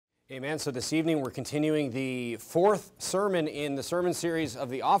Amen. So this evening we're continuing the fourth sermon in the sermon series of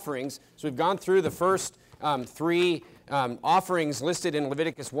the offerings. So we've gone through the first three offerings listed in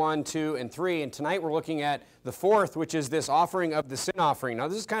Leviticus 1, 2, and 3. And tonight we're looking at the fourth, which is this offering of the sin offering. Now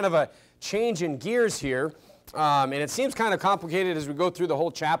this is kind of a change in gears here. And it seems kind of complicated as we go through the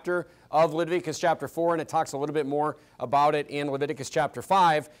whole chapter of Leviticus chapter 4, and it talks a little bit more about it in Leviticus chapter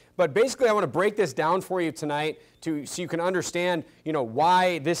 5. But basically, I want to break this down for you tonight so you can understand,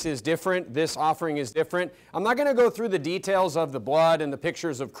 why this is different, this offering is different. I'm not going to go through the details of the blood and the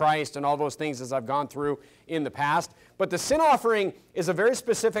pictures of Christ and all those things as I've gone through in the past. But the sin offering is a very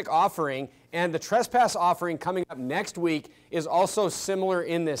specific offering, and the trespass offering coming up next week is also similar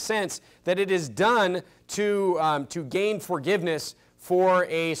in this sense that it is done to gain forgiveness for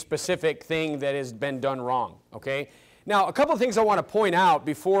a specific thing that has been done wrong, okay? Now, a couple of things I want to point out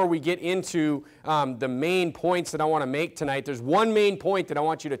before we get into the main points that I want to make tonight. There's one main point that I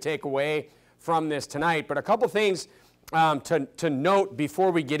want you to take away from this tonight, but a couple of things to note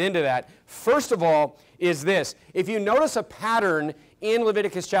before we get into that. First of all is this. If you notice a pattern in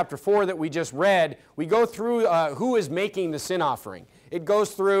Leviticus chapter 4 that we just read, we go through who is making the sin offering. It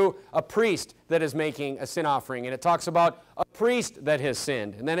goes through a priest that is making a sin offering, and it talks about a priest that has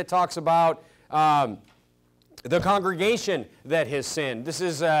sinned. And then it talks about the congregation that has sinned. This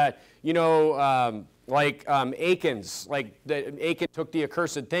is, like Achan's. Like Achan took the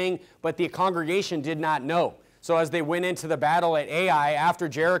accursed thing, but the congregation did not know. So as they went into the battle at Ai, after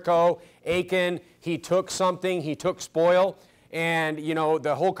Jericho, Achan, he took something, he took spoil, and,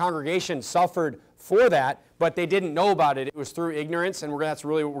 the whole congregation suffered for that, but they didn't know about it. It was through ignorance, and that's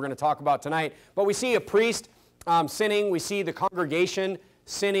really what we're going to talk about tonight. But we see a priest sinning, we see the congregation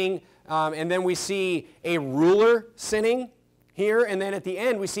sinning, and then we see a ruler sinning here, and then at the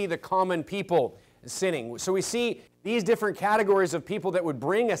end we see the common people sinning. So we see these different categories of people that would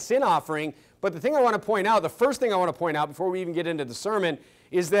bring a sin offering, but the thing I want to point out, the first thing I want to point out before we even get into the sermon,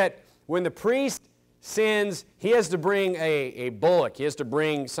 is that when the priest sins, he has to bring a bullock. He has to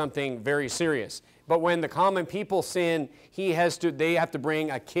bring something very serious. But when the common people sin, they have to bring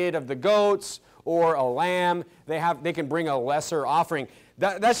a kid of the goats or a lamb. They can bring a lesser offering.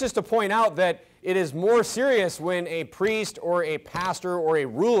 That's just to point out that it is more serious when a priest or a pastor or a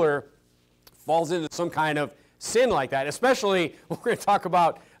ruler falls into some kind of sin like that, especially what we're going to talk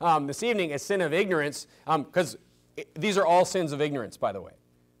about this evening, a sin of ignorance, because these are all sins of ignorance, by the way.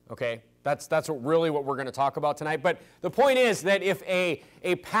 Okay? That's really what we're going to talk about tonight. But the point is that if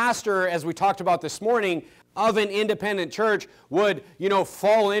a pastor, as we talked about this morning, of an independent church would,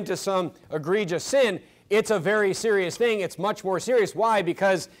 fall into some egregious sin, it's a very serious thing. It's much more serious. Why?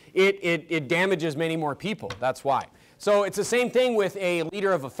 Because it damages many more people. That's why. So it's the same thing with a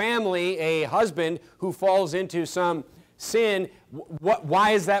leader of a family, a husband who falls into some sin.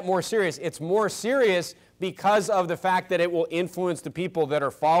 Why is that more serious? It's more serious because of the fact that it will influence the people that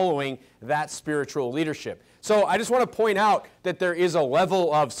are following that spiritual leadership. So I just want to point out that there is a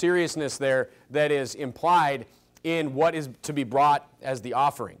level of seriousness there that is implied in what is to be brought as the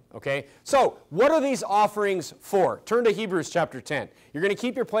offering, okay? So what are these offerings for? Turn to Hebrews chapter 10. You're going to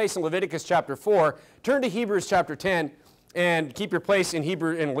keep your place in Leviticus chapter 4. Turn to Hebrews chapter 10 and keep your place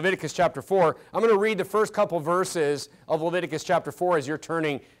in Leviticus chapter 4. I'm going to read the first couple verses of Leviticus chapter 4 as you're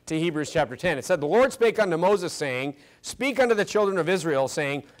turning to Hebrews chapter 10. It said, "The Lord spake unto Moses, saying, Speak unto the children of Israel,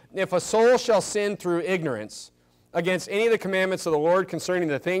 saying, If a soul shall sin through ignorance against any of the commandments of the Lord concerning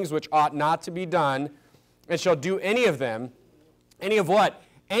the things which ought not to be done, and shall do any of them," any of what?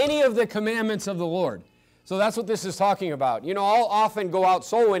 Any of the commandments of the Lord. So that's what this is talking about. I'll often go out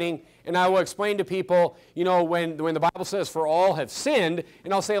soul winning, and I will explain to people, when the Bible says, "For all have sinned,"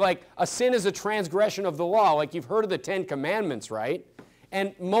 and I'll say, like, a sin is a transgression of the law. Like, you've heard of the 10 Commandments, right?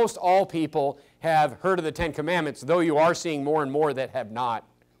 And most all people have heard of the 10 Commandments, though you are seeing more and more that have not,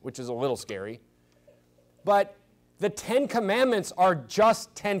 which is a little scary. But the 10 Commandments are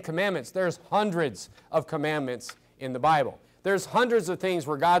just 10 Commandments. There's hundreds of commandments in the Bible. There's hundreds of things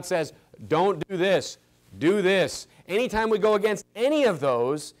where God says, don't do this, do this. Anytime we go against any of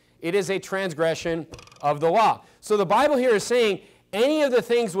those, it is a transgression of the law. So the Bible here is saying any of the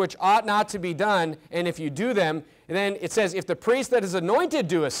things which ought not to be done, and if you do them, and then it says, if the priest that is anointed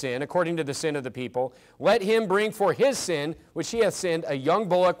do a sin, according to the sin of the people, let him bring for his sin, which he hath sinned, a young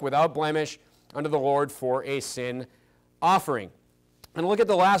bullock without blemish unto the Lord for a sin offering. And look at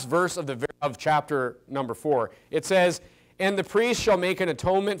the last verse of chapter number 4. It says, "And the priest shall make an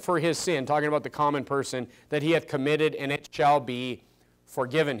atonement for his sin," talking about the common person, "that he hath committed, and it shall be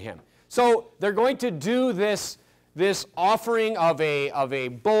forgiven him." So they're going to do this offering of a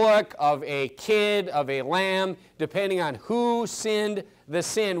bullock, of a kid, of a lamb, depending on who sinned the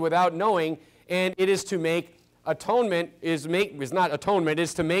sin without knowing, and it is to make atonement, is not atonement,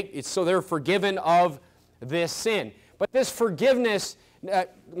 is to make it so they're forgiven of this sin. But this forgiveness,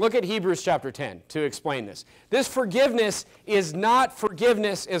 look at Hebrews chapter 10 to explain this. This forgiveness is not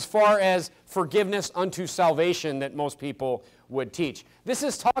forgiveness as far as forgiveness unto salvation that most people would teach. This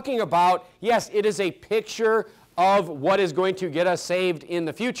is talking about, yes, it is a picture of what is going to get us saved in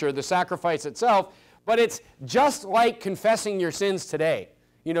the future, the sacrifice itself, but it's just like confessing your sins today.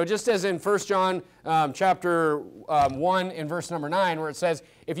 You know, just as in 1 John chapter 1 and verse number 9, where it says,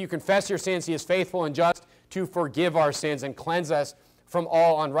 if you confess your sins, he is faithful and just to forgive our sins and cleanse us from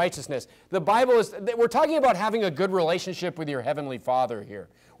all unrighteousness. The Bible is, we're talking about having a good relationship with your Heavenly Father here.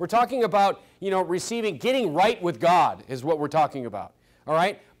 We're talking about, getting right with God is what we're talking about. All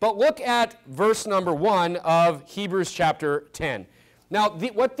right? But look at verse number 1 of Hebrews chapter 10. Now,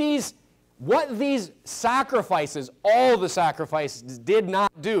 what these sacrifices, all the sacrifices did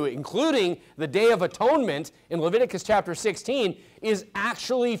not do, including the Day of Atonement in Leviticus chapter 16, is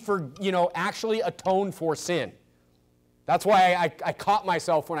actually atone for sin. That's why I caught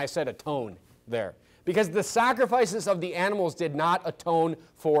myself when I said atone there. Because the sacrifices of the animals did not atone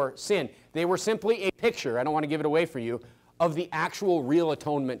for sin. They were simply a picture, I don't want to give it away for you, of the actual real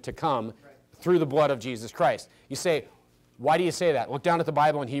atonement to come through the blood of Jesus Christ. You say, why do you say that? Look down at the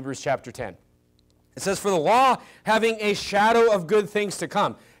Bible in Hebrews chapter 10. It says, for the law having a shadow of good things to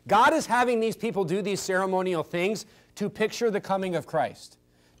come. God is having these people do these ceremonial things to picture the coming of Christ,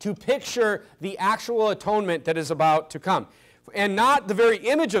 to picture the actual atonement that is about to come. And not the very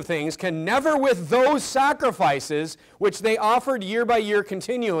image of things can never with those sacrifices which they offered year by year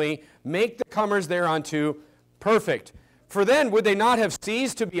continually make the comers thereunto perfect. For then would they not have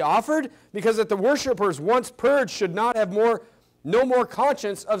ceased to be offered? Because that the worshippers once purged should not have no more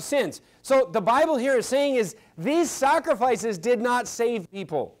conscience of sins. So the Bible here is saying is these sacrifices did not save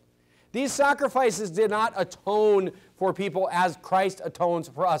people. These sacrifices did not atone for people as Christ atones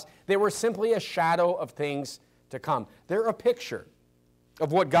for us. They were simply a shadow of things to come. They're a picture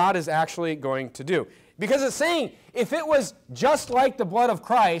of what God is actually going to do. Because it's saying if it was just like the blood of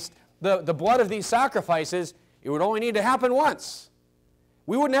Christ, the blood of these sacrifices, it would only need to happen once.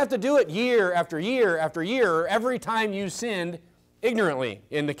 We wouldn't have to do it year after year after year, or every time you sinned ignorantly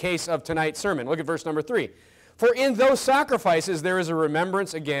in the case of tonight's sermon. Look at verse number 3. For in those sacrifices there is a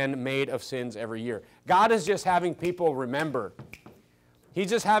remembrance again made of sins every year. God is just having people remember. He's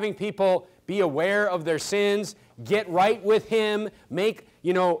just having people be aware of their sins, get right with Him, make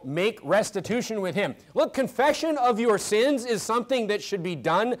restitution with Him. Look, confession of your sins is something that should be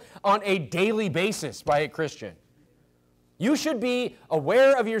done on a daily basis by a Christian. You should be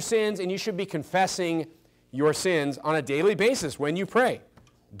aware of your sins and you should be confessing your sins on a daily basis when you pray.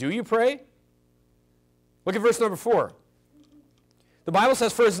 Do you pray? Look at verse number 4. The Bible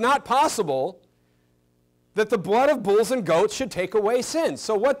says, for it's not possible that the blood of bulls and goats should take away sins.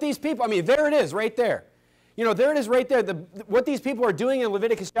 So what these people, there it is right there. There it is right there. What these people are doing in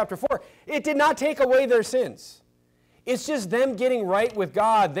Leviticus chapter 4, it did not take away their sins. It's just them getting right with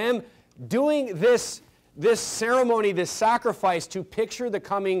God, them doing this ceremony, this sacrifice to picture the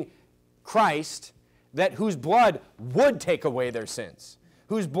coming Christ, whose blood would take away their sins,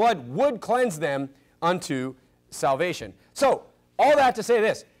 whose blood would cleanse them unto salvation. So, all that to say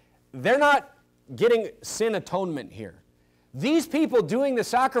this, they're not getting sin atonement here. These people doing the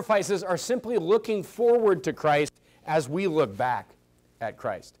sacrifices are simply looking forward to Christ as we look back at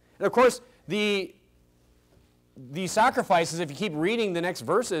Christ. And of course, the sacrifices, if you keep reading the next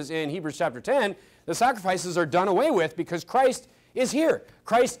verses in Hebrews chapter 10, the sacrifices are done away with because Christ is here.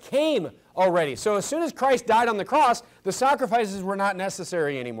 Christ came already. So as soon as Christ died on the cross, the sacrifices were not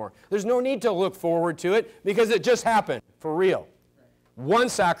necessary anymore. There's no need to look forward to it because it just happened for real. One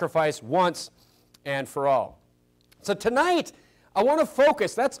sacrifice once and for all. So tonight, I want to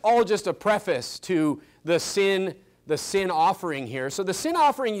focus, that's all just a preface to the sin offering here. So the sin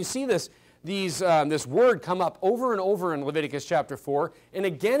offering, you see this word come up over and over in Leviticus chapter 4 and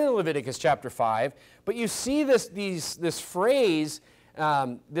again in Leviticus chapter 5. But you see this phrase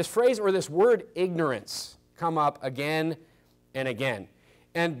or this word ignorance come up again and again.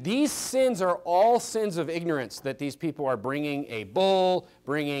 And these sins are all sins of ignorance that these people are bringing a bull,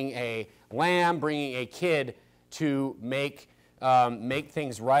 bringing a lamb, bringing a kid to make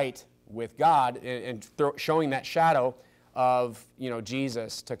things right with God and showing that shadow of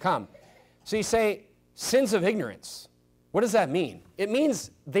Jesus to come. So you say, sins of ignorance. What does that mean? It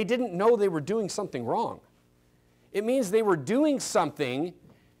means they didn't know they were doing something wrong. It means they were doing something,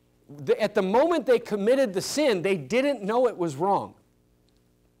 at the moment they committed the sin, they didn't know it was wrong.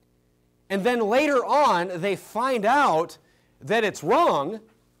 And then later on, they find out that it's wrong,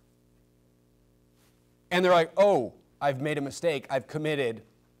 and they're like, oh, I've made a mistake, I've committed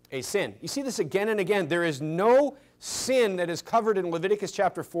a sin. You see this again and again. There is no sin that is covered in Leviticus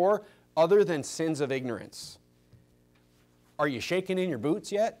chapter 4 other than sins of ignorance. Are you shaking in your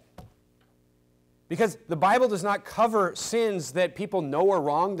boots yet? Because the Bible does not cover sins that people know are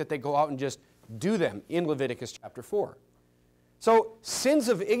wrong, that they go out and just do them in Leviticus chapter 4. So sins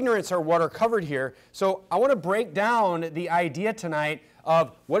of ignorance are what are covered here. So I want to break down the idea tonight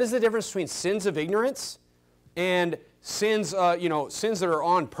of what is the difference between sins of ignorance and sins, sins that are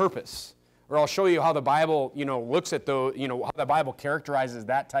on purpose. Or I'll show you how the Bible, looks at those, how the Bible characterizes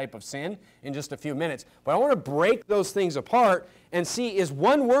that type of sin in just a few minutes. But I want to break those things apart and see, is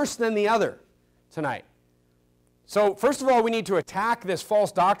one worse than the other tonight? So first of all, we need to attack this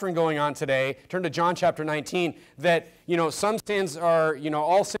false doctrine going on today. Turn to John chapter 19, that, some sins are,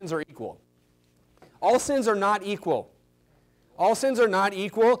 all sins are equal. All sins are not equal. All sins are not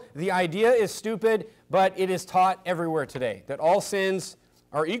equal. The idea is stupid, but it is taught everywhere today, that all sins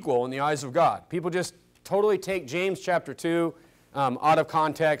are equal in the eyes of God. People just totally take James chapter 2 out of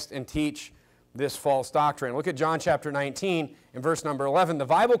context and teach this false doctrine. Look at John chapter 19 and verse number 11. The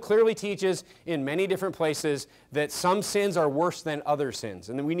Bible clearly teaches in many different places that some sins are worse than other sins.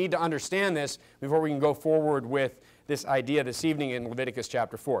 And we need to understand this before we can go forward with this idea this evening in Leviticus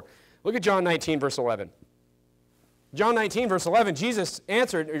chapter 4. Look at John 19 verse 11. John 19, verse 11, Jesus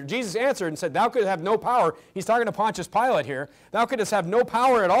answered and said, thou couldst have no power. He's talking to Pontius Pilate here. Thou couldst have no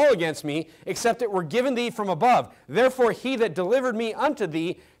power at all against me, except it were given thee from above. Therefore he that delivered me unto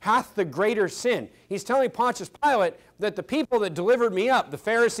thee hath the greater sin. He's telling Pontius Pilate that the people that delivered me up, the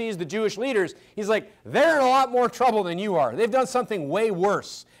Pharisees, the Jewish leaders, he's like, they're in a lot more trouble than you are. They've done something way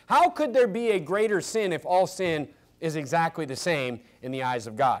worse. How could there be a greater sin if all sin is exactly the same in the eyes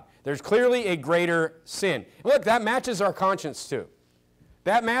of God? There's clearly a greater sin. Look, that matches our conscience too.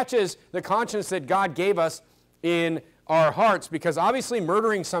 That matches the conscience that God gave us in our hearts, because obviously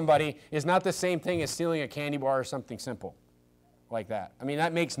murdering somebody is not the same thing as stealing a candy bar or something simple like that. I mean,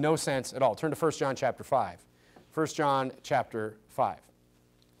 that makes no sense at all. Turn to 1 John chapter 5. 1 John chapter 5.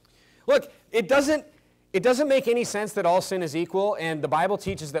 Look, it doesn't make any sense that all sin is equal, and the Bible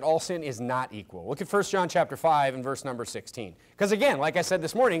teaches that all sin is not equal. Look at 1 John chapter 5 and verse number 16. Because again, like I said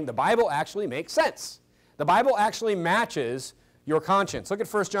this morning, the Bible actually makes sense. The Bible actually matches your conscience. Look at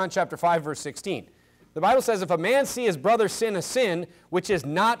 1 John chapter 5 verse 16. The Bible says, if a man see his brother sin a sin which is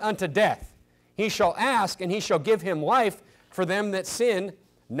not unto death, he shall ask, and he shall give him life for them that sin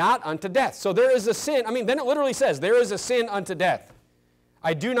not unto death. So there is a sin. I mean, then it literally says, there is a sin unto death.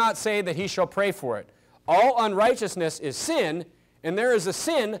 I do not say that he shall pray for it. All unrighteousness is sin, and there is a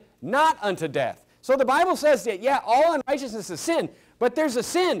sin not unto death. So the Bible says that, yeah, all unrighteousness is sin, but there's a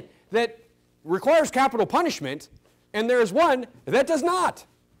sin that requires capital punishment, and there's one that does not.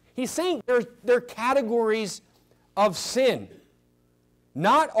 He's saying there are categories of sin.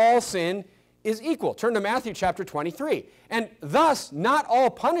 Not all sin is equal. Turn to Matthew chapter 23. And thus, not all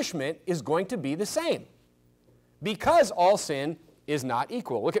punishment is going to be the same, because all sin is not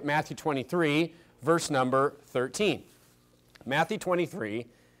equal. Look at Matthew 23, verse number 13. Matthew 23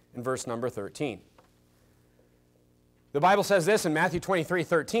 and verse number 13. The Bible says this in Matthew 23,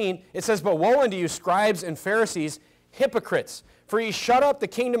 13. It says, but woe unto you, scribes and Pharisees, hypocrites! For ye shut up the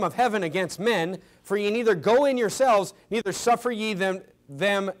kingdom of heaven against men, for ye neither go in yourselves, neither suffer ye them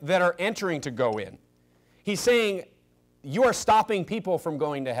that are entering to go in. He's saying, you are stopping people from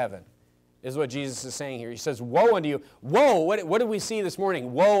going to heaven, is what Jesus is saying here. He says, woe unto you. Woe, what did we see this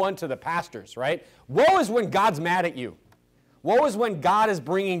morning? Woe unto the pastors, right? Woe is when God's mad at you. Woe is when God is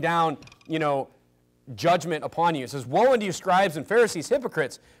bringing down, judgment upon you. It says, woe unto you, scribes and Pharisees,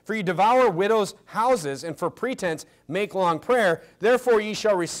 hypocrites, for ye devour widows' houses, and for pretense make long prayer. Therefore ye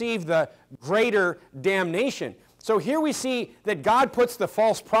shall receive the greater damnation. So here we see that God puts the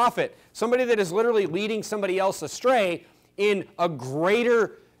false prophet, somebody that is literally leading somebody else astray, in a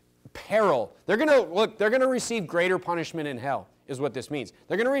greater peril. They're going to receive greater punishment in hell, is what this means.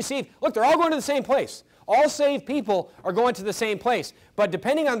 They're going to receive, they're all going to the same place. All saved people are going to the same place. But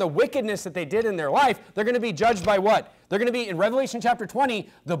depending on the wickedness that they did in their life, they're going to be judged by what? They're going to be, in Revelation chapter 20,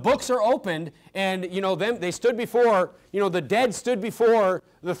 the books are opened, and, they stood before, the dead stood before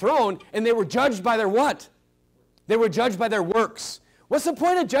the throne, and they were judged by their what? They were judged by their works. What's the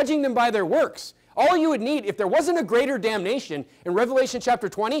point of judging them by their works? All you would need, if there wasn't a greater damnation, in Revelation chapter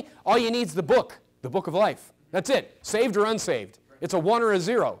 20, all you need is the book of life. That's it, saved or unsaved. It's a 1 or a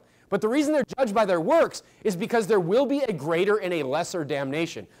 0. But the reason they're judged by their works is because there will be a greater and a lesser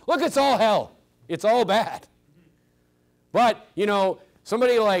damnation. Look, it's all hell. It's all bad. But,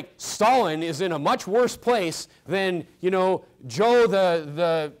 Somebody like Stalin is in a much worse place than, Joe,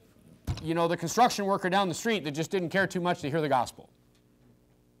 the construction worker down the street that just didn't care too much to hear the gospel.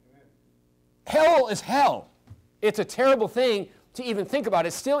 Hell is hell. It's a terrible thing to even think about.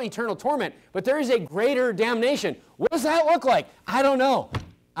 It's still eternal torment, but there is a greater damnation. What does that look like? I don't know.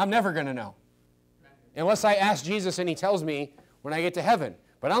 I'm never going to know. Unless I ask Jesus and he tells me when I get to heaven.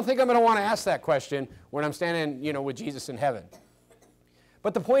 But I don't think I'm going to want to ask that question when I'm standing, with Jesus in heaven.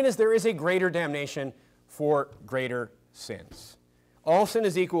 But the point is there is a greater damnation for greater sins. All sin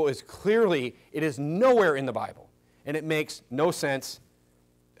is equal is clearly, it is nowhere in the Bible. And it makes no sense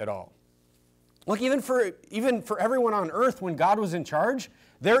at all. Look, even for everyone on earth, when God was in charge,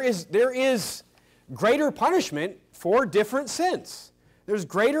 there is greater punishment for different sins. There's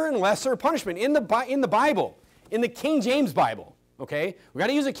greater and lesser punishment in the Bible, in the King James Bible. Okay? We've got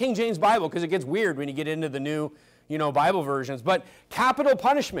to use the King James Bible because it gets weird when you get into the new Bible versions. But capital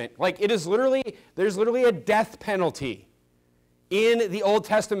punishment, there's literally a death penalty in the Old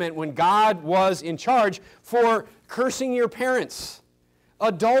Testament when God was in charge for cursing your parents,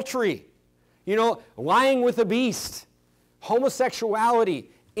 adultery, lying with a beast,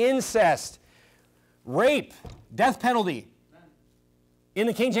 homosexuality, incest, rape, death penalty. In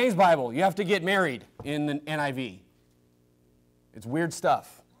the King James Bible, you have to get married in the NIV. It's weird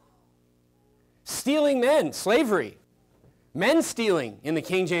stuff. Stealing men, slavery. Men stealing in the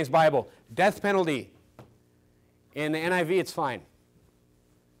King James Bible, death penalty. In the NIV, it's fine.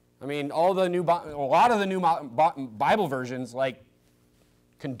 I mean, a lot of the new Bible versions,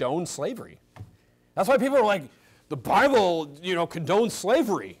 condone slavery. That's why people are like, the Bible, condones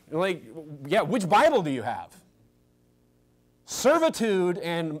slavery. Yeah, which Bible do you have? Servitude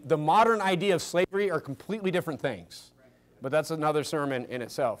and the modern idea of slavery are completely different things. But that's another sermon in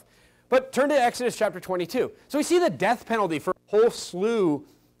itself. But turn to Exodus chapter 22. So we see the death penalty for a whole slew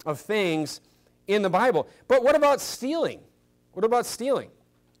of things in the Bible. But what about stealing? What about stealing?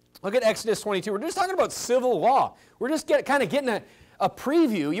 Look at Exodus 22. We're just talking about civil law. We're just kind of getting a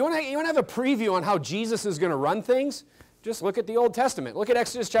preview. You want to have a preview on how Jesus is going to run things? Just look at the Old Testament. Look at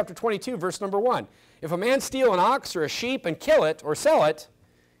Exodus chapter 22, verse number 1. If a man steal an ox or a sheep and kill it or sell it,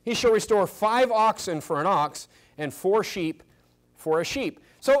 he shall restore 5 oxen for an ox and 4 sheep for a sheep.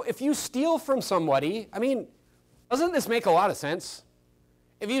 So if you steal from somebody, doesn't this make a lot of sense?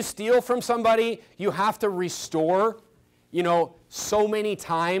 If you steal from somebody, you have to restore, so many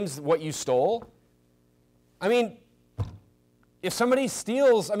times what you stole. If somebody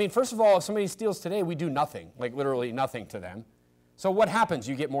steals, first of all, if somebody steals today, we do nothing, literally nothing to them. So what happens?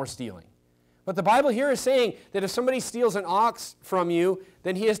 You get more stealing. But the Bible here is saying that if somebody steals an ox from you,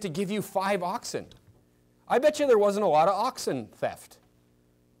 then he has to give you 5 oxen. I bet you there wasn't a lot of oxen theft.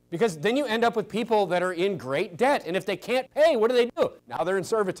 Because then you end up with people that are in great debt. And if they can't pay, what do? Now they're in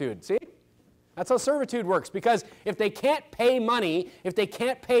servitude. See? That's how servitude works. Because if they can't pay money, if they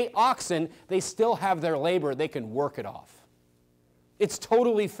can't pay oxen, they still have their labor. They can work it off. It's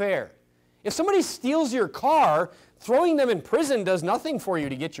totally fair. If somebody steals your car, throwing them in prison does nothing for you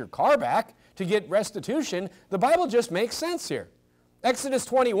to get your car back, to get restitution. The Bible just makes sense here. Exodus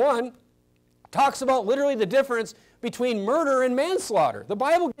 21 talks about literally the difference between murder and manslaughter. The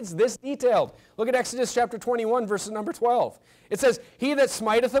Bible gets this detailed. Look at Exodus chapter 21, verses number 12. It says, he that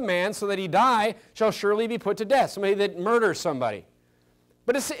smiteth a man so that he die shall surely be put to death. Somebody that murders somebody.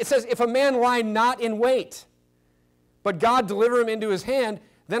 But it says, if a man lie not in wait, but God deliver him into his hand,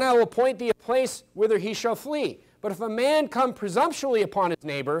 then I will appoint thee a place whither he shall flee. But if a man come presumptuously upon his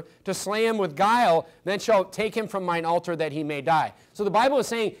neighbor to slay him with guile, then shall take him from mine altar that he may die. So the Bible is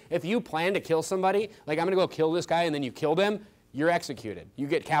saying if you plan to kill somebody, I'm going to go kill this guy and then you kill them, you're executed. You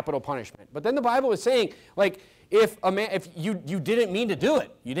get capital punishment. But then the Bible is saying if you didn't mean to do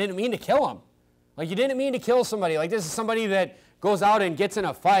it, you didn't mean to kill him. You didn't mean to kill somebody. This is somebody that goes out and gets in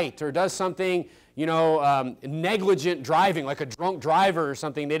a fight or does something, negligent driving, like a drunk driver or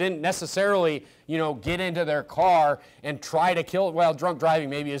something. They didn't necessarily, get into their car and try to kill. Well, drunk driving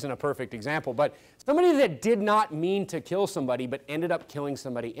maybe isn't a perfect example, but somebody that did not mean to kill somebody but ended up killing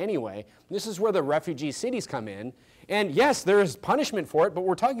somebody anyway. This is where the refugee cities come in. And yes, there is punishment for it, but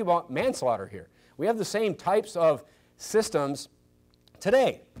we're talking about manslaughter here. We have the same types of systems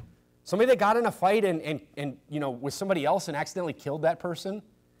today. Somebody that got in a fight and with somebody else and accidentally killed that person,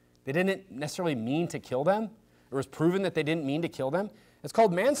 they didn't necessarily mean to kill them. It was proven that they didn't mean to kill them. It's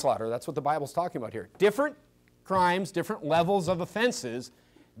called manslaughter. That's what the Bible's talking about here. Different crimes, different levels of offenses,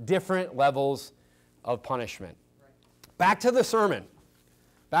 different levels of punishment. Back to the sermon.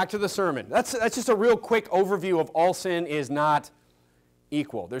 Back to the sermon. That's just a real quick overview of all sin is not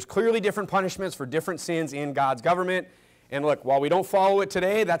equal. There's clearly different punishments for different sins in God's government. And look, while we don't follow it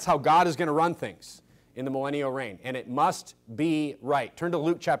today, that's how God is going to run things in the millennial reign. And it must be right. Turn to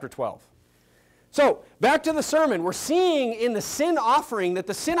Luke chapter 12. So, back to the sermon. We're seeing in the sin offering that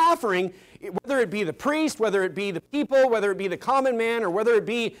the sin offering, whether it be the priest, whether it be the people, whether it be the common man, or whether it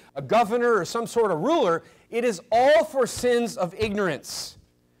be a governor or some sort of ruler, it is all for sins of ignorance.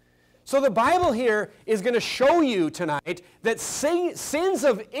 So the Bible here is going to show you tonight that sins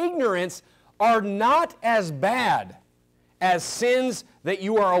of ignorance are not as bad as sins that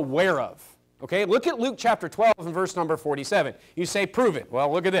you are aware of. Okay, look at Luke chapter 12 and verse number 47. You say, prove it.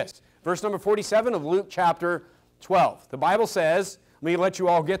 Well, look at this. Verse number 47 of Luke chapter 12. The Bible says, let me let you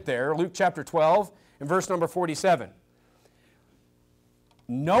all get there, Luke chapter 12 and verse number 47.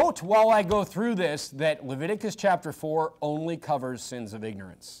 Note while I go through this that Leviticus chapter 4 only covers sins of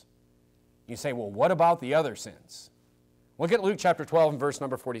ignorance. You say, well, what about the other sins? Look at Luke chapter 12 and verse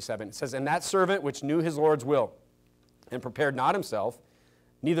number 47. It says, and that servant which knew his Lord's will and prepared not himself,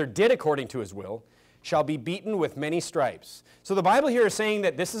 neither did according to his will, shall be beaten with many stripes. So the Bible here is saying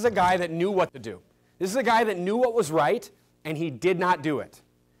that this is a guy that knew what to do. This is a guy that knew what was right, and he did not do it.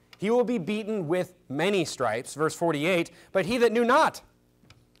 He will be beaten with many stripes, verse 48, but he that knew not.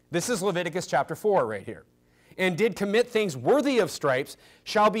 This is Leviticus chapter 4 right here. And did commit things worthy of stripes,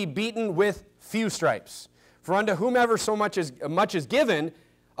 shall be beaten with few stripes. For unto whomever so much is given,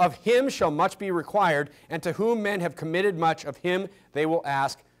 of him shall much be required, and to whom men have committed much, of him they will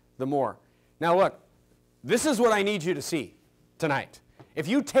ask the more. Now look, this is what I need you to see tonight. If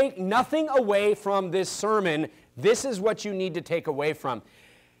you take nothing away from this sermon, this is what you need to take away from.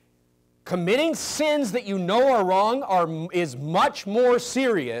 Committing sins that you know are wrong is much more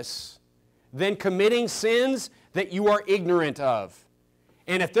serious than committing sins that you are ignorant of.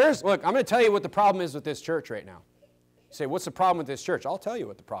 And if there's, look, I'm going to tell you what the problem is with this church right now. You say, what's the problem with this church? I'll tell you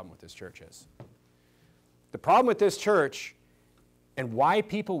what the problem with this church is. The problem with this church and why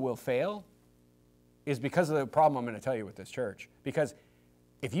people will fail is because of the problem I'm going to tell you with this church. Because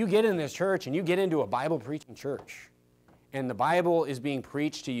if you get in this church and you get into a Bible-preaching church, and the Bible is being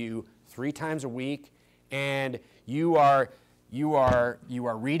preached to you 3 times a week, and you are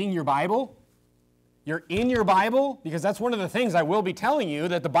reading your Bible, you're in your Bible, because that's one of the things I will be telling you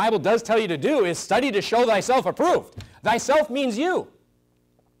that the Bible does tell you to do, is study to show thyself approved. Thyself means you,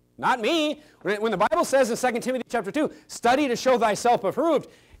 not me. When the Bible says in 2 Timothy chapter 2, study to show thyself approved,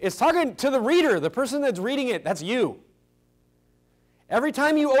 it's talking to the reader, the person that's reading it, that's you. Every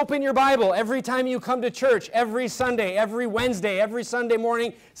time you open your Bible, every time you come to church, every Sunday, every Wednesday, every Sunday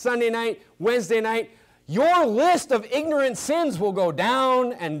morning, Sunday night, Wednesday night, your list of ignorant sins will go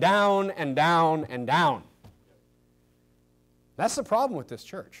down and down and down and down. That's the problem with this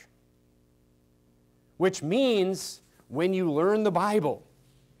church. Which means when you learn the Bible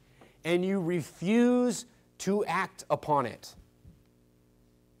and you refuse to act upon it,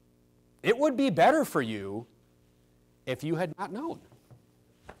 it would be better for you if you had not known.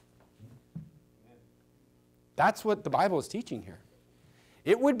 That's what the Bible is teaching here.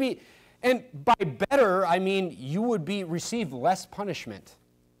 It would be, and by better, I mean you would receive less punishment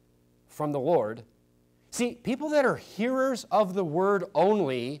from the Lord. See, people that are hearers of the word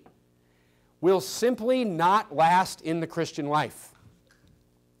only will simply not last in the Christian life.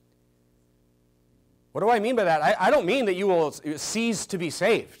 What do I mean by that? I don't mean that you will cease to be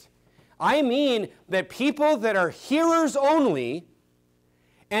saved. I mean that people that are hearers only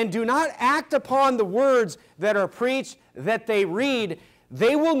and do not act upon the words that are preached, that they read,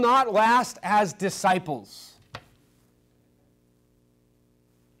 they will not last as disciples.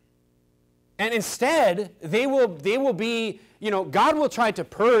 And instead, they will be, God will try to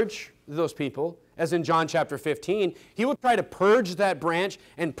purge those people, as in John chapter 15. He will try to purge that branch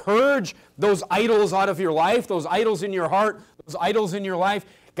and purge those idols out of your life, those idols in your heart, those idols in your life.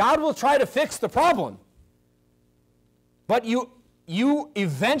 God will try to fix the problem. But you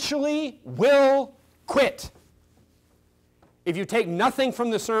eventually will quit. If you take nothing from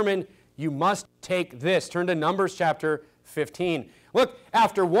the sermon, you must take this. Turn to Numbers chapter 15. Look,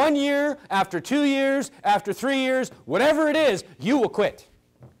 after 1 year, after 2 years, after 3 years, whatever it is, you will quit.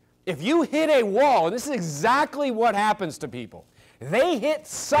 If you hit a wall, and this is exactly what happens to people, they hit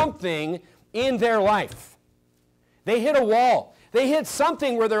something in their life. They hit a wall. They hit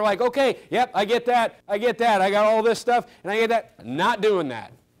something where they're like, okay, yep, I get that, I got all this stuff, and I get that. Not doing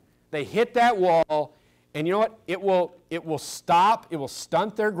that. They hit that wall, and you know what? It will stop, it will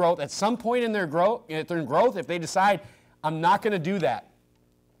stunt their growth. At some point in their growth, if they decide, I'm not going to do that,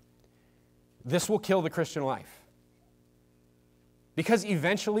 this will kill the Christian life. Because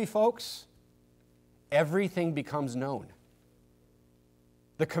eventually, folks, everything becomes known.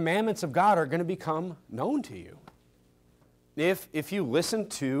 The commandments of God are going to become known to you. if you listen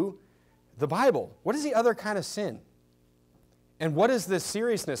to the Bible. What is the other kind of sin? And what is the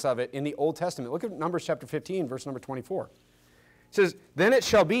seriousness of it in the Old Testament? Look at Numbers chapter 15, verse number 24. It says, "Then it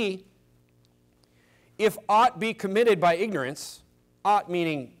shall be, if aught be committed by ignorance," aught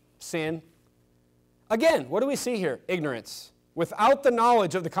meaning sin. Again, what do we see here? Ignorance. "Without the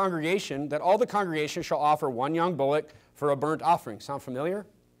knowledge of the congregation, that all the congregation shall offer one young bullock for a burnt offering." Sound familiar?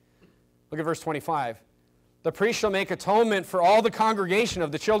 Look at verse 25. "The priest shall make atonement for all the congregation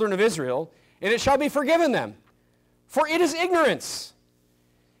of the children of Israel, and it shall be forgiven them. For it is ignorance.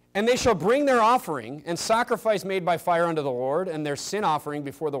 And they shall bring their offering and sacrifice made by fire unto the Lord, and their sin offering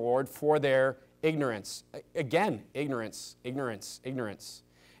before the Lord for their ignorance." Again, ignorance, ignorance, ignorance.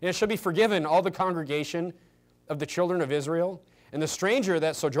 "And it shall be forgiven all the congregation of the children of Israel, and the stranger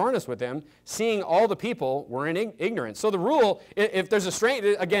that sojourneth with them, seeing all the people were in ignorance." So the rule, if there's a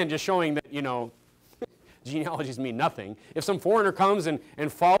stranger, again, just showing that, genealogies mean nothing. If some foreigner comes and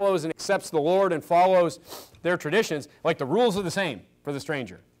follows and accepts the Lord and follows their traditions, like the rules are the same for the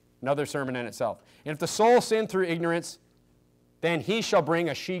stranger. Another sermon in itself. "And if the soul sin through ignorance, then he shall bring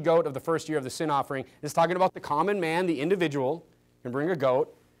a she-goat of the first year of the sin offering." It's talking about the common man, the individual, can bring a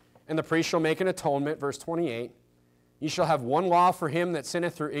goat, "and the priest shall make an atonement," verse 28. "Ye shall have one law for him that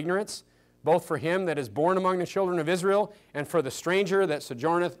sinneth through ignorance, both for him that is born among the children of Israel, and for the stranger that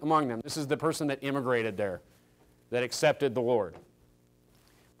sojourneth among them." This is the person that immigrated there, that accepted the Lord.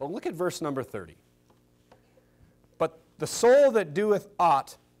 But look at verse number 30. "But the soul that doeth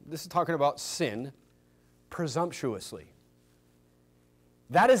aught," this is talking about sin, "presumptuously."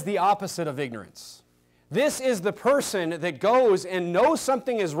 That is the opposite of ignorance. This is the person that goes and knows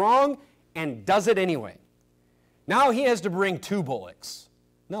something is wrong and does it anyway. Now he has to bring 2 bullocks.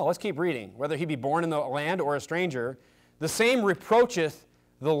 No, let's keep reading. "Whether he be born in the land or a stranger, the same reproacheth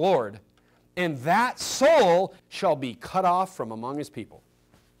the Lord, and that soul shall be cut off from among his people."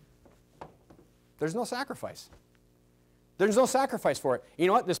 There's no sacrifice. There's no sacrifice for it. You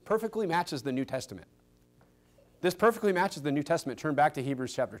know what? This perfectly matches the New Testament. This perfectly matches the New Testament. Turn back to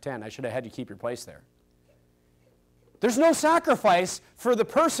Hebrews chapter 10. I should have had you keep your place there. There's no sacrifice for the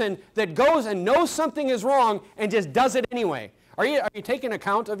person that goes and knows something is wrong and just does it anyway. Are you taking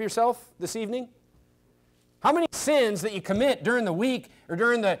account of yourself this evening? How many sins that you commit during the week or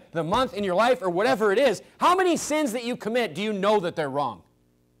during the month in your life or whatever it is, how many sins that you commit do you know that they're wrong?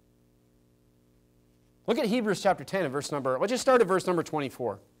 Look at Hebrews chapter 10 and let's just start at verse number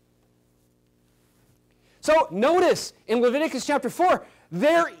 24. So notice in Leviticus chapter 4,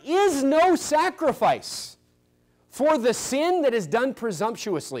 there is no sacrifice for the sin that is done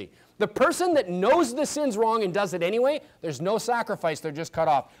presumptuously. The person that knows the sin's wrong and does it anyway, there's no sacrifice, they're just cut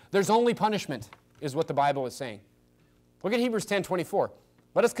off. There's only punishment, is what the Bible is saying. Look at Hebrews 10:24.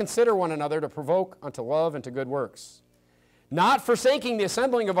 "Let us consider one another to provoke unto love and to good works, not forsaking the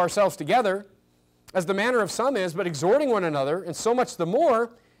assembling of ourselves together, as the manner of some is, but exhorting one another, and so much the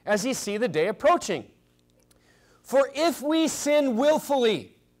more as ye see the day approaching. For if we sin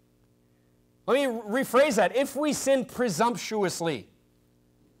willfully," let me rephrase that, "if we sin presumptuously,"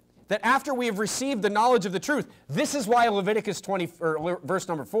 that after we have received the knowledge of the truth, this is why Leviticus 20, or verse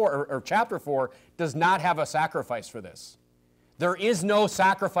number 4, or chapter 4, does not have a sacrifice for this. There is no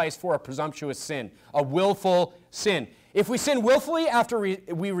sacrifice for a presumptuous sin, a willful sin. If we sin willfully after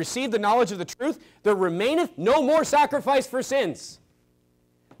we receive the knowledge of the truth, there remaineth no more sacrifice for sins.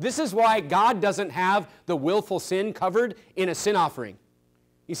 This is why God doesn't have the willful sin covered in a sin offering.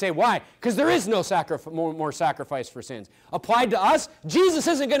 You say, why? Because there is no more sacrifice for sins. Applied to us, Jesus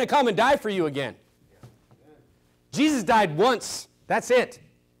isn't going to come and die for you again. Jesus died once. That's it.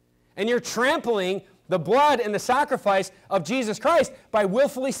 And you're trampling the blood and the sacrifice of Jesus Christ by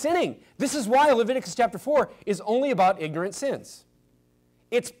willfully sinning. This is why Leviticus chapter 4 is only about ignorant sins.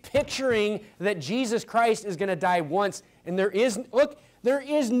 It's picturing that Jesus Christ is going to die once, and there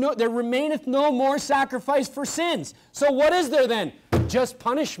remaineth no more sacrifice for sins. So what is there then? Just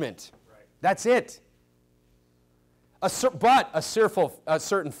punishment. Right. That's it. A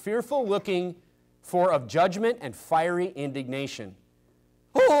certain fearful looking for of judgment and fiery indignation.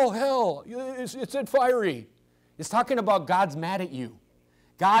 Oh, hell, it said fiery. It's talking about God's mad at you.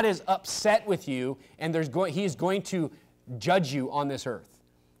 God is upset with you, and He is going to judge you on this earth.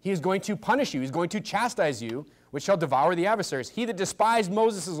 He is going to punish you. He's going to chastise you, which shall devour the adversaries. He that despised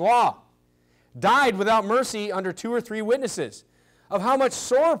Moses' law died without mercy under 2 or 3 witnesses. Of how much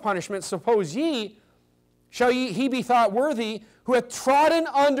sore punishment, suppose ye, shall he be thought worthy, who hath trodden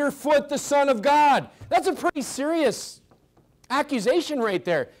under foot the Son of God? That's a pretty serious accusation right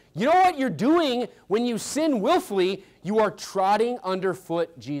there. You know what you're doing when you sin willfully? You are trotting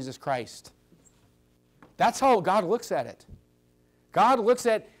underfoot Jesus Christ. That's how God looks at it. God looks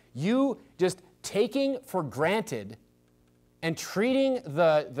at you just taking for granted and treating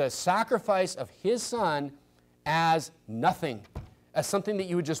the sacrifice of his son as nothing, as something that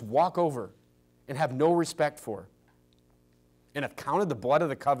you would just walk over and have no respect for, and have counted the blood of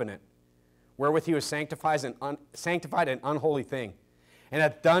the covenant, wherewith he was sanctified an unholy thing, and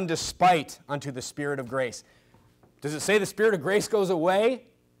hath done despite unto the Spirit of grace. Does it say the Spirit of grace goes away?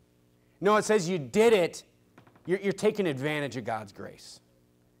 No, it says you did it. You're taking advantage of God's grace,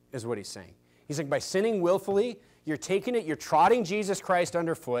 is what he's saying. He's saying by sinning willfully, you're taking it, you're trotting Jesus Christ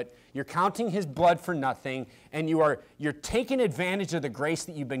underfoot, you're counting his blood for nothing, and you're taking advantage of the grace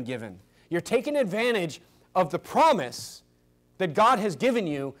that you've been given. You're taking advantage of the promise that God has given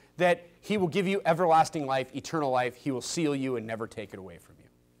you that he will give you everlasting life, eternal life. He will seal you and never take it away from you.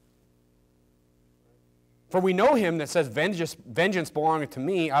 For we know him that says, vengeance belongeth to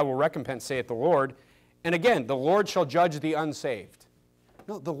me, I will recompense, saith the Lord. And again, the Lord shall judge the unsaved.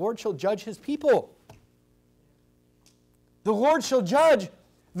 No, the Lord shall judge his people. The Lord shall judge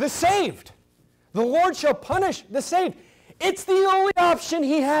the saved. The Lord shall punish the saved. It's the only option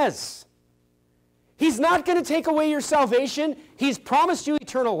he has. He's not going to take away your salvation. He's promised you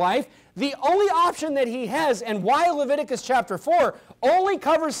eternal life. The only option that he has, and why Leviticus chapter 4 only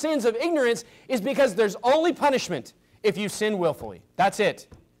covers sins of ignorance, is because there's only punishment if you sin willfully. That's it.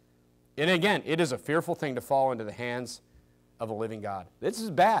 And again, it is a fearful thing to fall into the hands of a living God. This is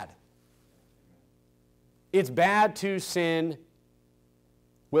bad. It's bad to sin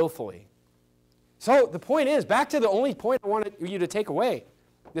willfully. So the point is, back to the only point I wanted you to take away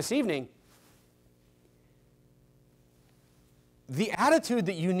this evening, the attitude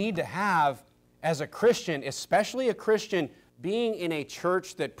that you need to have as a Christian, especially a Christian being in a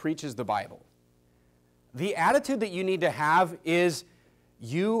church that preaches the Bible, the attitude that you need to have is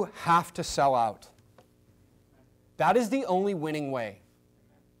you have to sell out. That is the only winning way.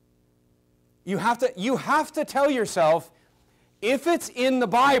 You have to tell yourself, if it's in the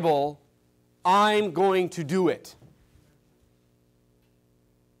Bible, I'm going to do it.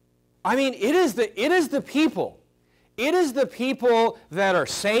 I mean, it is the people. It is the people that are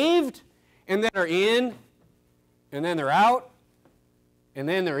saved, and that are in, and then they're out, and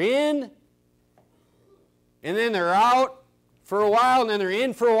then they're in, and then they're out for a while, and then they're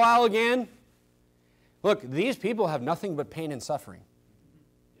in for a while again. Look, these people have nothing but pain and suffering.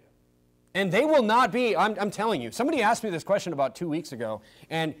 And they will not be, I'm telling you, somebody asked me this question about 2 weeks ago,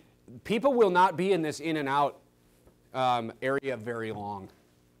 and people will not be in this in and out area very long.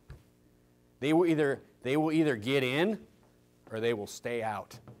 They will either get in or they will stay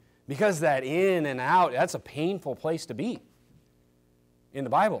out. Because that in and out, that's a painful place to be in the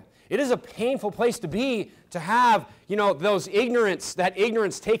Bible. It is a painful place to be to have, that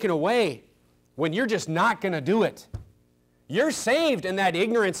ignorance taken away when you're just not going to do it. You're saved and that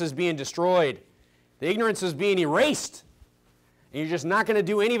ignorance is being destroyed. The ignorance is being erased. And you're just not going to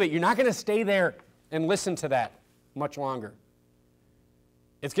do any of it. You're not going to stay there and listen to that much longer.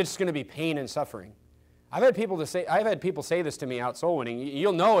 It's just going to be pain and suffering. I've had people say this to me out soul winning.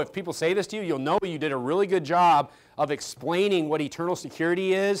 You'll know if people say this to you, you'll know you did a really good job of explaining what eternal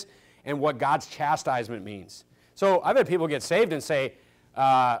security is and what God's chastisement means. So I've had people get saved and say,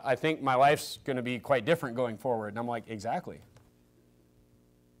 I think my life's going to be quite different going forward. And I'm like, exactly.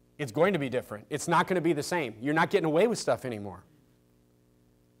 It's going to be different. It's not going to be the same. You're not getting away with stuff anymore.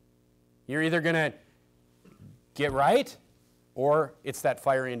 You're either going to get right, or it's that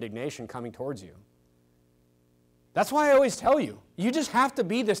fiery indignation coming towards you. That's why I always tell you, you just have to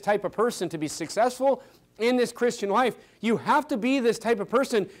be this type of person to be successful in this Christian life. You have to be this type of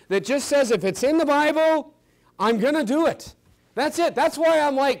person that just says, if it's in the Bible, I'm going to do it. That's it. That's why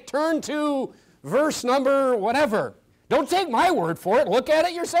I'm like, turn to verse number whatever. Don't take my word for it. Look at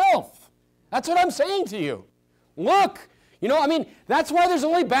it yourself. That's what I'm saying to you. Look. That's why there's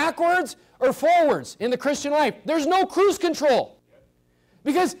only backwards or forwards in the Christian life. There's no cruise control.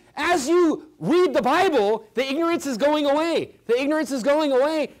 Because as you read the Bible, the ignorance is going away. The ignorance is going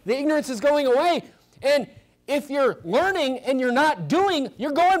away. The ignorance is going away. And if you're learning and you're not doing,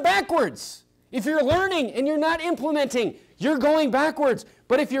 you're going backwards. If you're learning and you're not implementing, you're going backwards.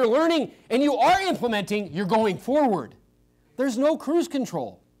 But if you're learning and you are implementing, you're going forward. There's no cruise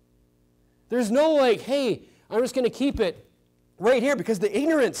control. There's no like, hey, I'm just going to keep it right here because the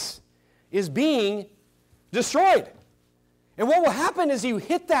ignorance is being destroyed. And what will happen is you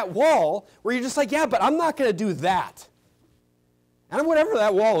hit that wall where you're just like, yeah, but I'm not going to do that. And whatever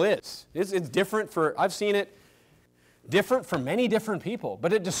that wall is, it's different I've seen it different for many different people,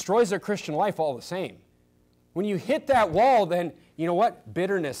 but it destroys their Christian life all the same. When you hit that wall, then you know what?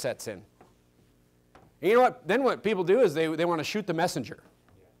 Bitterness sets in. And you know what? Then what people do is they want to shoot the messenger.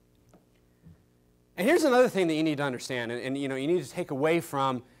 And here's another thing that you need to understand, and you need to take away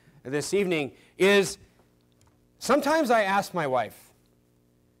from this evening is sometimes I ask my wife,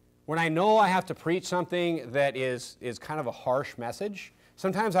 when I know I have to preach something that is kind of a harsh message,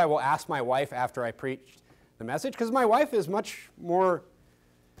 sometimes I will ask my wife after I preach the message, because my wife is much more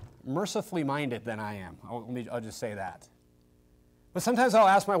mercifully minded than I am. I'll just say that. But sometimes I'll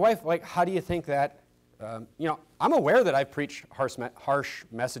ask my wife, like, how do you think that, I'm aware that I've preached harsh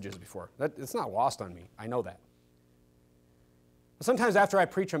messages before. It's not lost on me. I know that. But sometimes after I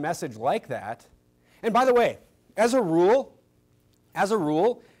preach a message like that, and by the way, as a rule,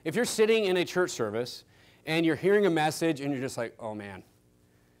 if you're sitting in a church service and you're hearing a message and you're just like, oh man,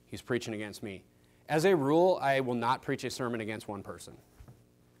 he's preaching against me. As a rule, I will not preach a sermon against one person.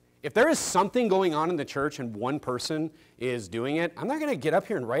 If there is something going on in the church and one person is doing it, I'm not going to get up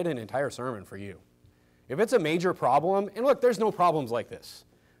here and write an entire sermon for you. If it's a major problem, and look, there's no problems like this.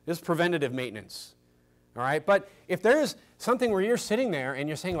 This is preventative maintenance, all right? But if there's something where you're sitting there and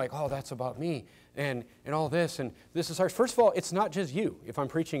you're saying like, oh, that's about me, and all this, and this is harsh. First of all, it's not just you if I'm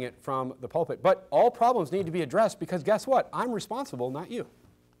preaching it from the pulpit, but all problems need to be addressed because guess what? I'm responsible, not you.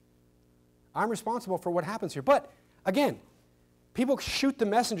 I'm responsible for what happens here. But again, people shoot the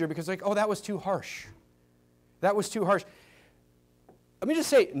messenger because like, oh, that was too harsh. That was too harsh. Let me just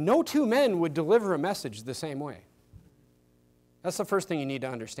say, no two men would deliver a message the same way. That's the first thing you need to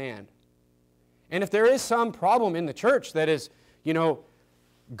understand. And if there is some problem in the church that is,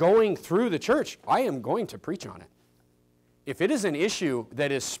 going through the church, I am going to preach on it. If it is an issue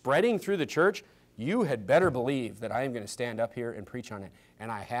that is spreading through the church, you had better believe that I am going to stand up here and preach on it. And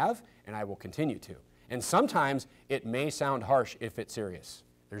I have, and I will continue to. And sometimes it may sound harsh if it's serious.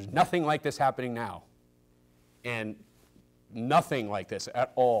 There's nothing like this happening now. And nothing like this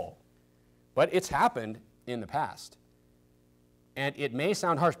at all. But it's happened in the past. And it may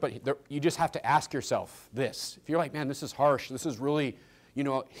sound harsh, but you just have to ask yourself this. If you're like, man, this is harsh, this is really,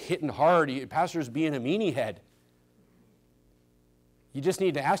 hitting hard, pastor's being a meanie head. You just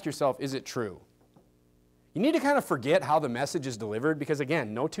need to ask yourself, is it true? You need to kind of forget how the message is delivered because,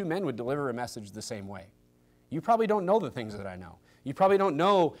 again, no two men would deliver a message the same way. You probably don't know the things that I know. You probably don't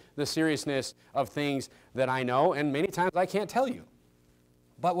know the seriousness of things that I know, and many times I can't tell you.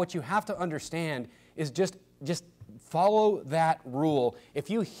 But what you have to understand is just follow that rule. If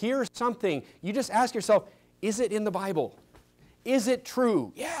you hear something, you just ask yourself, is it in the Bible? Is it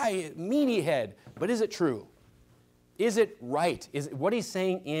true? Yeah, meanie head, but is it true? Is it right? Is what he's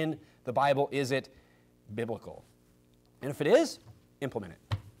saying in the Bible, is it biblical? And if it is, implement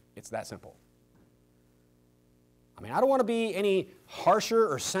it. It's that simple. I don't want to be any harsher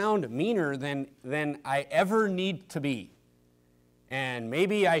or sound meaner than I ever need to be. And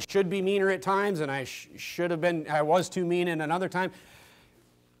maybe I should be meaner at times, and I was too mean in another time.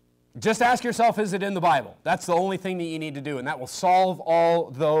 Just ask yourself, is it in the Bible? That's the only thing that you need to do, and that will solve all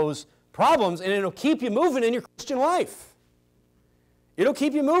those problems, and it'll keep you moving in your Christian life. It'll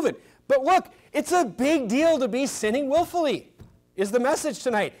keep you moving. But look, it's a big deal to be sinning willfully, is the message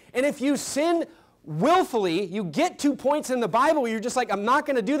tonight. And if you sin willfully, you get 2 points in the Bible where you're just like, I'm not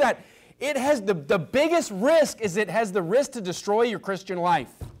going to do that. It has the biggest risk is it has the risk to destroy your Christian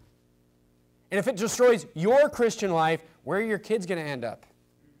life. And if it destroys your Christian life, where are your kids going to end up?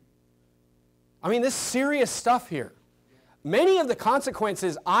 This is serious stuff here. Many of the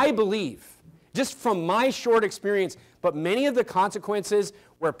consequences, I believe, just from my short experience, but many of the consequences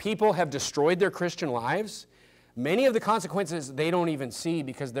where people have destroyed their Christian lives, many of the consequences they don't even see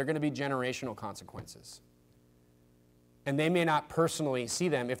because they're going to be generational consequences. And they may not personally see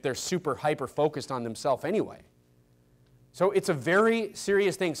them if they're super hyper-focused on themselves anyway. So it's a very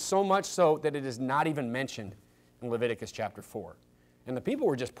serious thing, so much so that it is not even mentioned in Leviticus chapter 4. And the people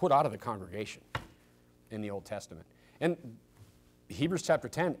were just put out of the congregation in the Old Testament. And Hebrews chapter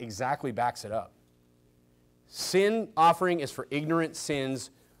 10 exactly backs it up. Sin offering is for ignorant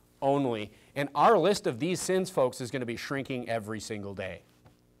sins only. And our list of these sins, folks, is going to be shrinking every single day.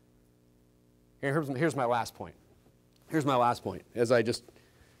 Here's my last point. Here's my last point. As I just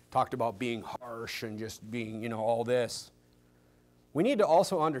talked about being harsh and just being, all this. We need to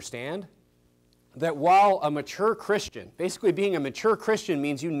also understand that while a mature Christian, basically being a mature Christian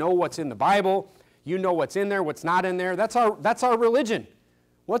means you know what's in the Bible, you know what's in there, what's not in there. That's our religion.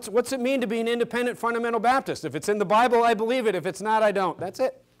 What's it mean to be an independent fundamental Baptist? If it's in the Bible, I believe it. If it's not, I don't. That's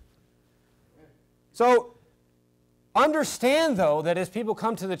it. So understand, though, that as people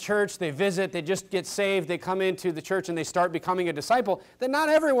come to the church, they visit, they just get saved, they come into the church and they start becoming a disciple, that not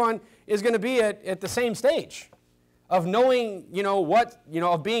everyone is going to be at the same stage. of knowing,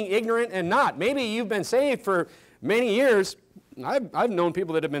 of being ignorant and not. Maybe you've been saved for many years. I've known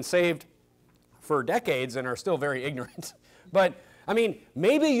people that have been saved for decades and are still very ignorant. But,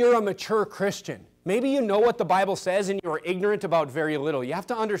 maybe you're a mature Christian. Maybe you know what the Bible says and you're ignorant about very little. You have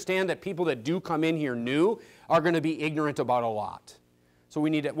to understand that people that do come in here new are going to be ignorant about a lot. So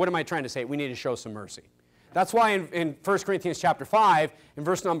what am I trying to say? We need to show some mercy. That's why in 1 Corinthians chapter 5, in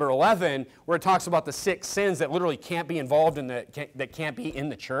verse number 11, where it talks about the 6 sins that literally can't be involved that can't be in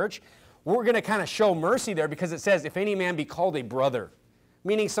the church, we're going to kind of show mercy there because it says, if any man be called a brother,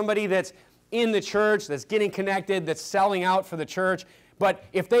 meaning somebody that's in the church, that's getting connected, that's selling out for the church, but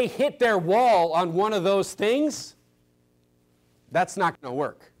if they hit their wall on one of those things, that's not going to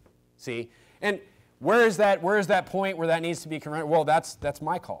work. See? And where is that point where that needs to be corrected? Well, that's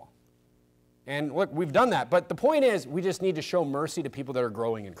my call. And look, we've done that. But the point is, we just need to show mercy to people that are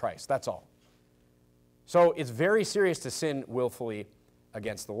growing in Christ. That's all. So it's very serious to sin willfully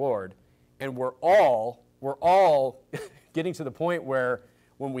against the Lord. And we're all getting to the point where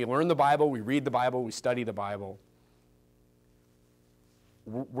when we learn the Bible, we read the Bible, we study the Bible,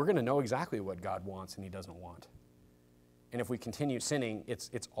 we're going to know exactly what God wants and He doesn't want. And if we continue sinning,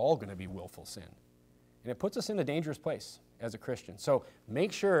 it's all going to be willful sin. And it puts us in a dangerous place as a Christian. So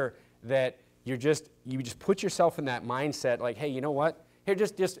make sure that you just put yourself in that mindset like, hey, you know what? Here,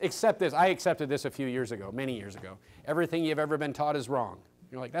 just accept this. I accepted this a few years ago, many years ago. Everything you've ever been taught is wrong.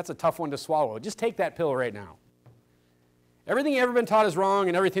 You're like, that's a tough one to swallow. Just take that pill right now. Everything you've ever been taught is wrong,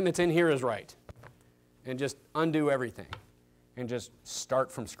 and everything that's in here is right. And just undo everything. And just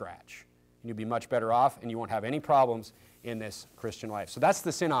start from scratch. And you'll be much better off, and you won't have any problems in this Christian life. So that's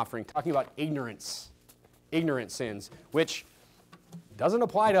the sin offering, talking about ignorant sins, which doesn't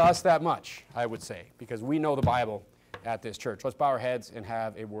apply to us that much, I would say, because we know the Bible at this church. Let's bow our heads and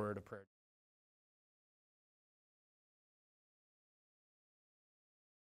have a word of prayer.